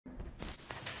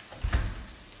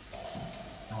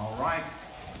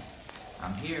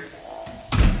I'm here.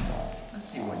 Let's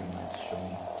see what you might show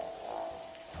me.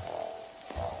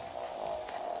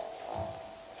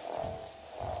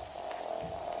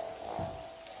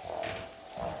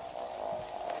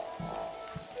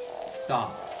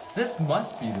 Ah, this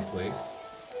must be the place.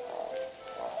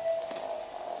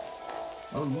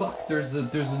 Oh look, there's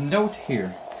a note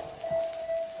here.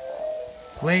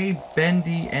 Play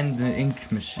Bendy and the ink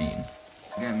machine.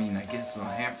 I mean, I guess I'll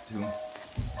have to.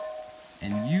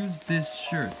 And use this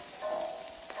shirt.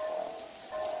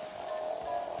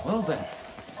 Well then.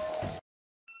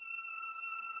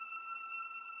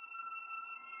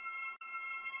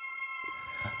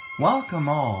 Welcome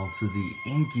all to the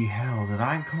inky hell that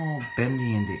I call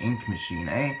Bendy and the Ink Machine,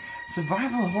 a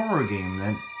survival horror game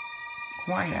that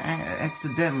quite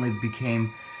accidentally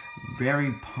became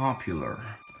very popular.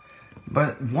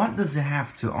 But what does it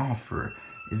have to offer?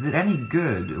 Is it any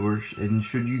good, and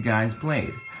should you guys play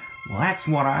it? Well, that's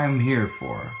what I'm here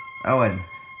for. Oh, and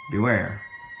beware.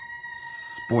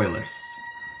 Spoilers.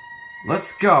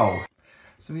 Let's go!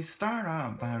 So we start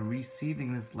out by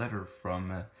receiving this letter from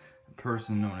a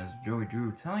person known as Joey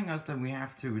Drew telling us that we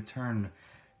have to return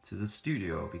to the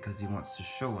studio because he wants to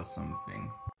show us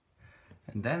something.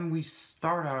 And then we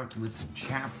start out with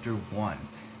chapter 1,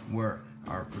 where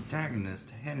our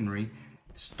protagonist, Henry,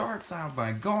 starts out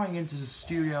by going into the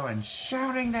studio and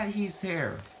shouting that he's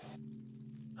here.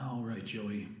 Alright,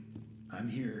 Joey. I'm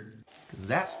here. Because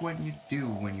that's what you do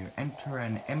when you enter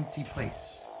an empty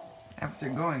place. After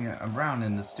going around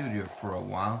in the studio for a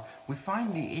while, we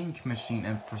find the ink machine,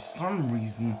 and for some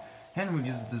reason, Henry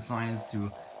just decides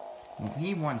to...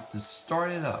 he wants to start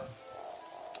it up.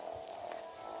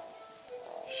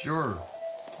 Sure,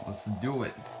 let's do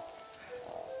it.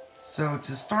 So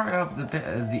to start up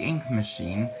the ink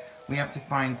machine, we have to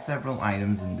find several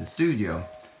items in the studio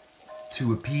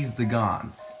to appease the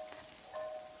gods.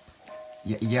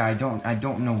 Yeah, I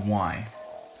don't know why.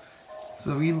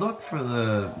 So we look for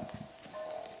the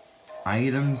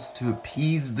items to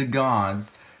appease the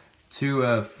gods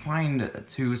to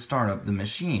start up the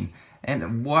machine.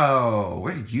 And whoa,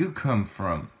 where did you come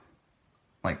from?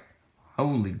 Like,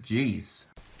 holy jeez.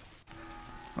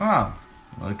 Wow,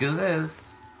 look at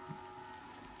this.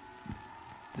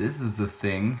 This is a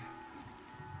thing.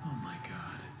 Oh my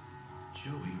god.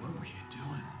 Joey, what were you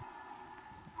doing?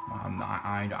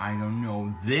 I don't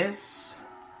know. This?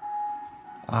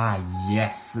 Ah,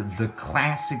 yes, the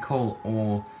classical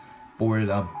all boarded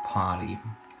up party.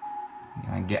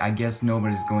 I guess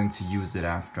nobody's going to use it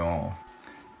after all.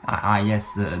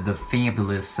 Yes, the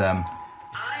fabulous, I'm out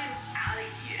of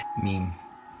here. meme.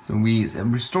 So we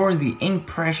restore the ink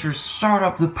pressure, start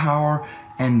up the power,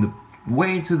 and the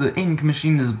way to the ink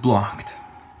machine is blocked.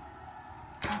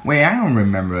 Wait, I don't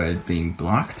remember it being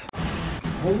blocked.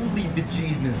 Holy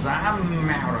bejesus, I'm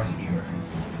out of here.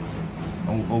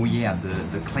 Oh yeah,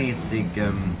 the classic,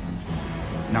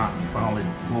 not solid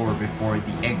floor before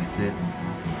the exit.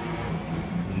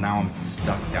 Now I'm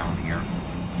stuck down here.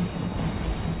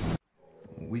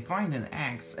 We find an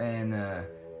axe, and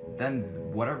then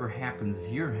whatever happens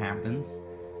here happens.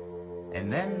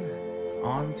 And then it's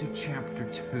on to chapter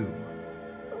 2.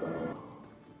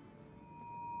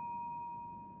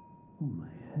 Oh, my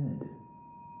head.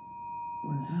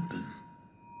 What happened?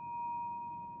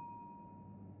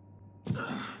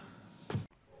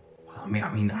 I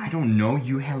mean, I don't know.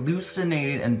 You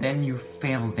hallucinated and then you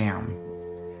fell down.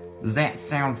 Does that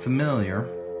sound familiar?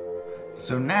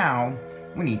 So now,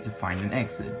 we need to find an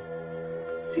exit.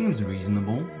 Seems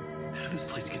reasonable. How did this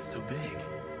place get so big?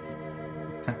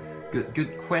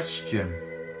 Good question.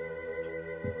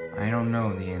 I don't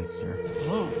know the answer.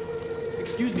 Hello?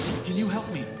 Excuse me, can you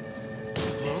help me?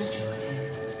 Hello?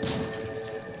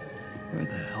 Where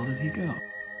the hell did he go? I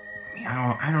mean,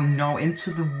 I don't know.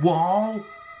 Into the wall?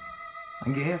 I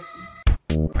guess.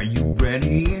 Are you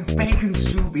ready? Bacon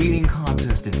soup eating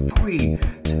contest in 3,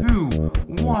 2,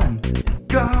 1,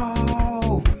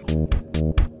 go!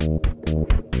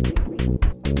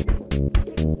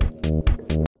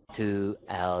 Two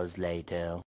hours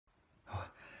later.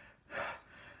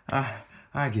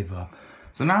 I give up.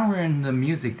 So now we're in the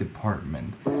music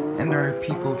department, and there are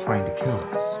people trying to kill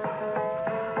us.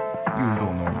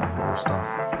 Usual normal horror stuff.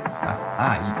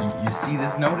 You see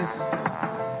this notice?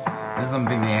 This is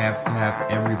something they have to have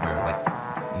everywhere, like,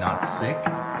 not sick,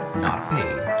 not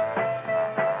paid.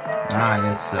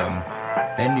 Yes,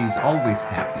 Bendy's always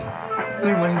happy,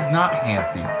 even when he's not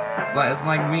happy. It's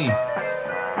like me.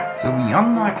 So we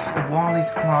unlock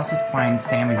Wally's closet, find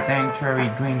Sammy's sanctuary,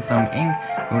 drain some ink,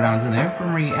 go down to the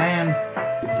infirmary, and...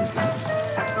 Is that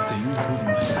thing holding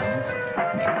my mouth?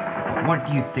 What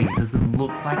do you think? Does it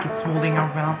look like it's holding a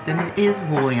valve? Then it is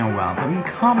holding a valve. I mean,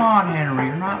 come on, Henry,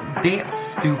 you're not that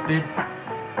stupid.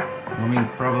 I mean,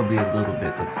 probably a little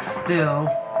bit, but still.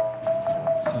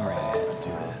 Sorry I had to do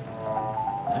that.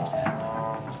 Nice hat,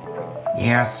 though.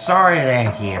 Yeah, sorry that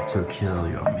I had to kill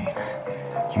you, man.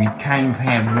 You kind of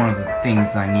had one of the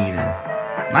things I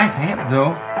needed. Nice hat,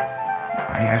 though.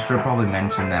 I should have probably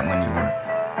mentioned that when you were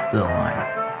still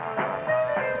alive.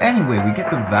 Anyway, we get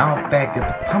the valve back, get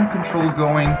the pump control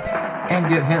going, and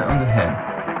get hit on the head.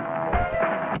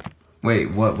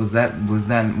 Wait, what was that?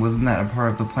 Wasn't that a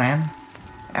part of the plan?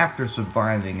 After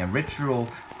surviving a ritual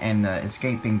and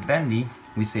escaping Bendy,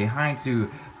 we say hi to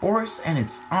Boris, and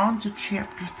it's on to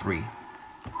chapter 3.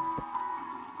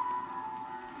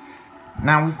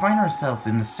 Now we find ourselves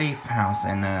in the safe house,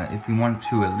 and if we want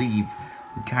to leave,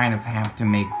 we kind of have to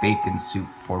make bacon soup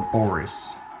for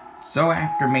Boris. So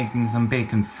after making some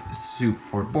bacon soup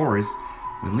for Boris,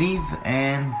 we leave,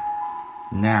 and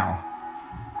now,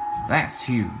 that's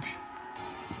huge.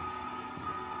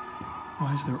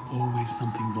 Why is there always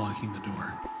something blocking the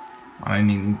door? I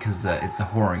mean, because it's a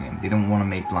horror game. They don't want to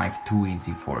make life too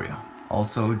easy for you.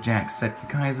 Also,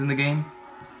 Jacksepticeye's in the game.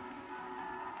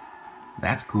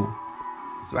 That's cool.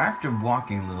 So after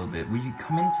walking a little bit, we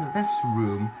come into this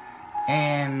room,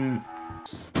 and...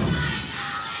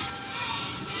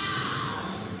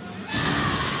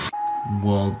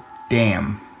 well,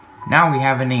 damn. Now we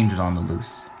have an angel on the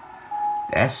loose.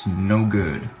 That's no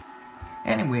good.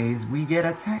 Anyways, we get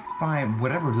attacked by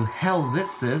whatever the hell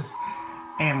this is,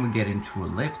 and we get into a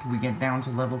lift. We get down to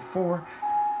level 4,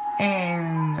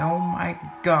 and oh my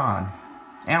god.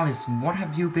 Alice, what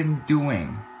have you been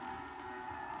doing?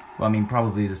 Well, I mean,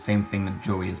 probably the same thing that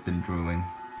Joey has been doing.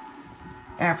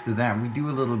 After that, we do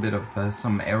a little bit of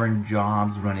some errand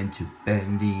jobs, run into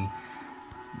Bendy,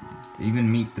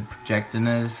 even meet the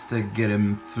projectionist to get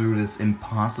him through this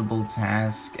impossible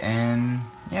task, and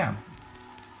yeah,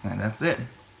 and that's it.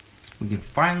 We can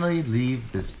finally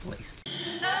leave this place.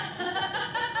 She's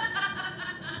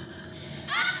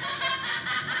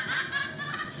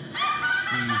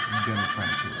gonna try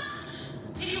to kill us.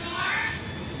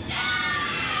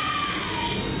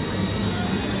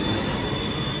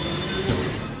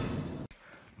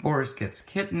 Boris gets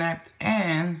kidnapped,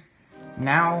 and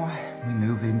now we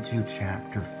move into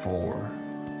chapter 4.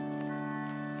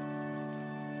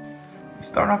 We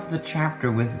start off the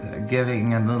chapter with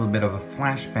giving a little bit of a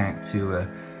flashback to the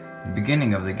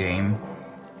beginning of the game,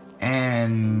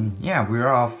 and yeah, we're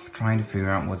off trying to figure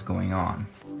out what's going on.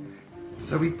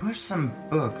 So we push some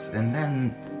books, and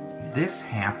then this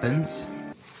happens.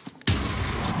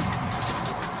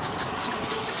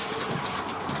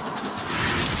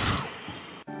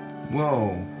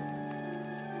 Whoa.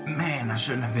 Man, I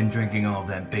shouldn't have been drinking all of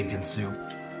that bacon soup.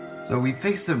 So we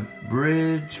fix the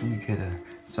bridge, we get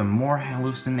some more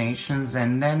hallucinations,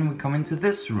 and then we come into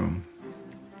this room.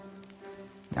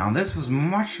 Now this was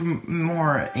much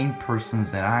more in-person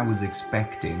than I was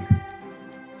expecting.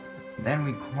 Then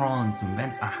we crawl in some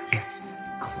vents. Ah, yes,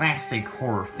 classic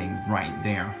horror things right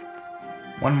there.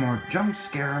 One more jump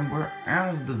scare and we're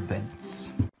out of the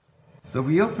vents. So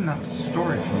we open up the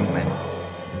storage room,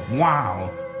 and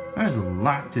wow, there's a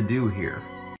lot to do here.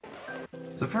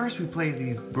 So first we play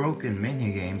these broken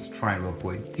mini games, try to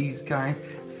avoid these guys,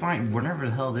 find whatever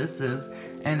the hell this is,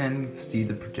 and then see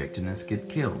the projectionist get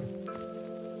killed.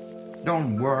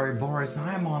 Don't worry, Boris,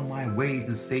 I'm on my way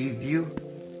to save you.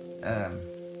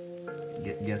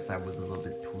 Guess I was a little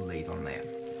bit too late on that.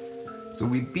 So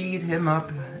we beat him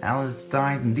up, Alice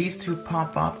dies, and these two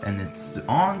pop up, and it's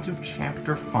on to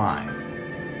chapter 5.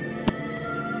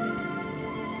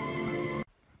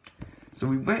 So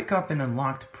we wake up in a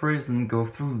locked prison, go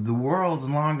through the world's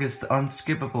longest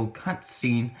unskippable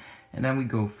cutscene, and then we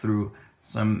go through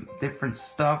some different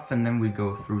stuff, and then we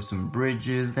go through some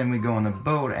bridges, then we go on a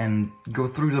boat and go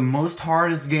through the most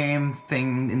hardest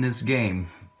thing in this game.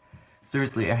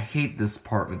 Seriously, I hate this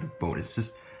part with the boat. It's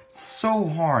just so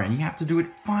hard, and you have to do it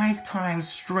 5 times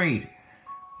straight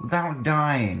without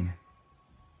dying.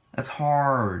 That's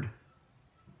hard.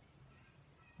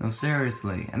 No,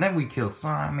 seriously. And then we kill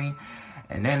Sami,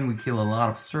 and then we kill a lot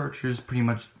of searchers, pretty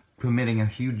much committing a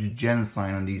huge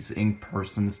genocide on these ink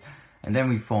persons. And then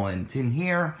we fall into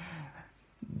here.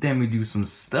 Then we do some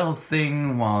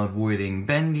stealthing while avoiding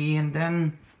Bendy, and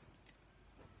then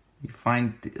we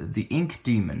find the ink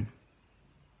demon.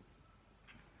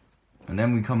 And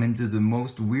then we come into the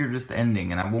most weirdest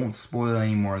ending, and I won't spoil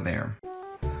any more there.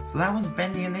 So that was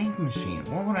Bendy and the Ink Machine.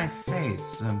 What would I say?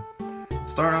 So,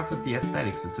 start off with the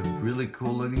aesthetics. It's a really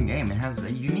cool looking game. It has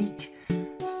a unique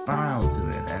style to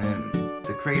it, and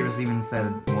the creators even said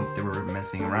what they were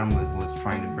messing around with was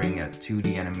trying to bring a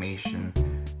 2D animation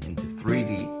into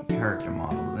 3D character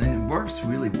models, and it works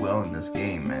really well in this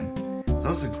game, and it's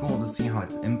also cool to see how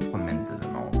it's implemented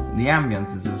and all. The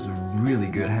ambience is also really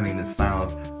good, having this style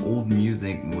of old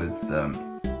music with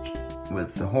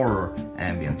the horror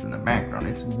ambience in the background.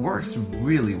 It works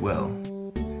really well.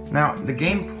 Now, the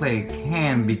gameplay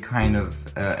can be kind of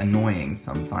annoying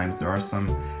sometimes. There are some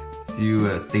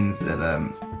few things that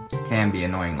can be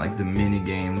annoying, like the mini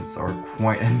games are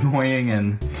quite annoying,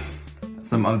 and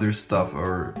some other stuff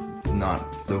are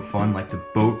not so fun, like the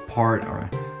boat part, or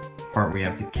part where you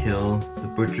have to kill the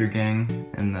butcher gang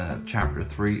in chapter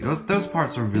 3. Those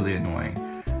parts are really annoying.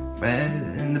 But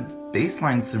in the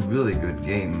baseline, it's a really good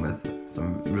game with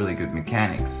some really good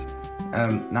mechanics.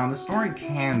 Now the story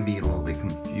can be a little bit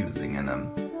confusing, and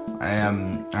I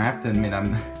have to admit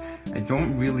I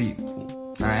don't really.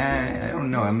 I don't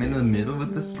know. I'm in the middle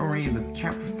with the story. The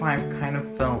chapter 5 kind of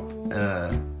felt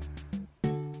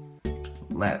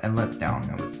let down,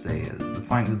 I would say. The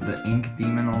fight with the ink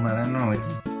demon, all that. I don't know. It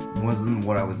just wasn't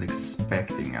what I was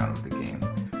expecting out of the game.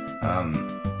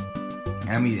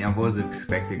 I mean, I was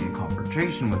expecting a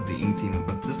confrontation with the ink demon,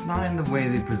 but just not in the way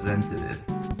they presented it.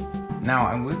 Now,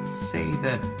 I would say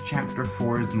that chapter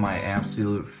 4 is my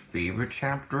absolute favorite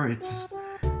chapter. It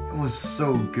was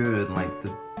so good. Like,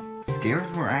 the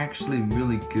scares were actually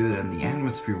really good, and the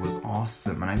atmosphere was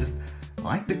awesome, and I just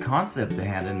liked the concept they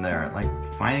had in there. Like,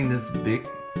 finding this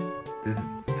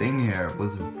thing here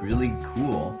was really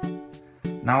cool.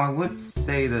 Now, I would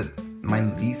say that my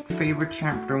least favorite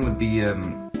chapter would be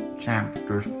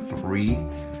chapter 3.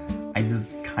 I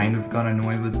just kind of got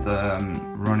annoyed with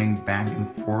running back and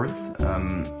forth.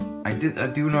 I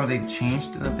do know they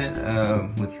changed it a bit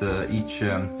with each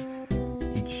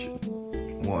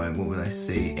what would I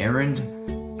say, errand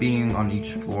being on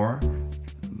each floor.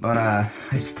 But I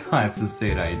still have to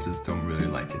say that I just don't really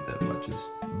like it that much. It's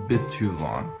a bit too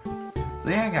long. So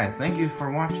yeah, guys, thank you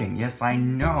for watching. Yes, I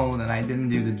know that I didn't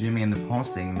do the Jimmy and the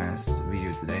Pulsing Mask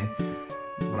video today,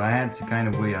 but I had to kind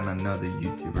of wait on another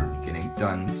YouTuber getting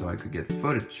done so I could get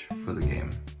footage for the game.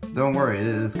 So don't worry, it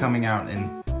is coming out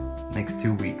in next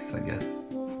 2 weeks, I guess.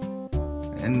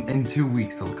 In 2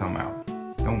 weeks it'll come out.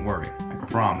 Don't worry, I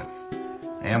promise.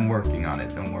 I am working on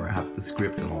it, don't worry, I have the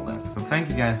script and all that. So thank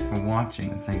you guys for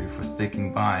watching, and thank you for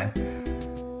sticking by.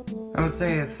 I would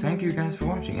say thank you guys for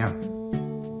watching, yeah.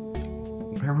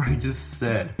 Whatever I just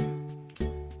said.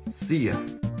 See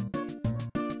ya.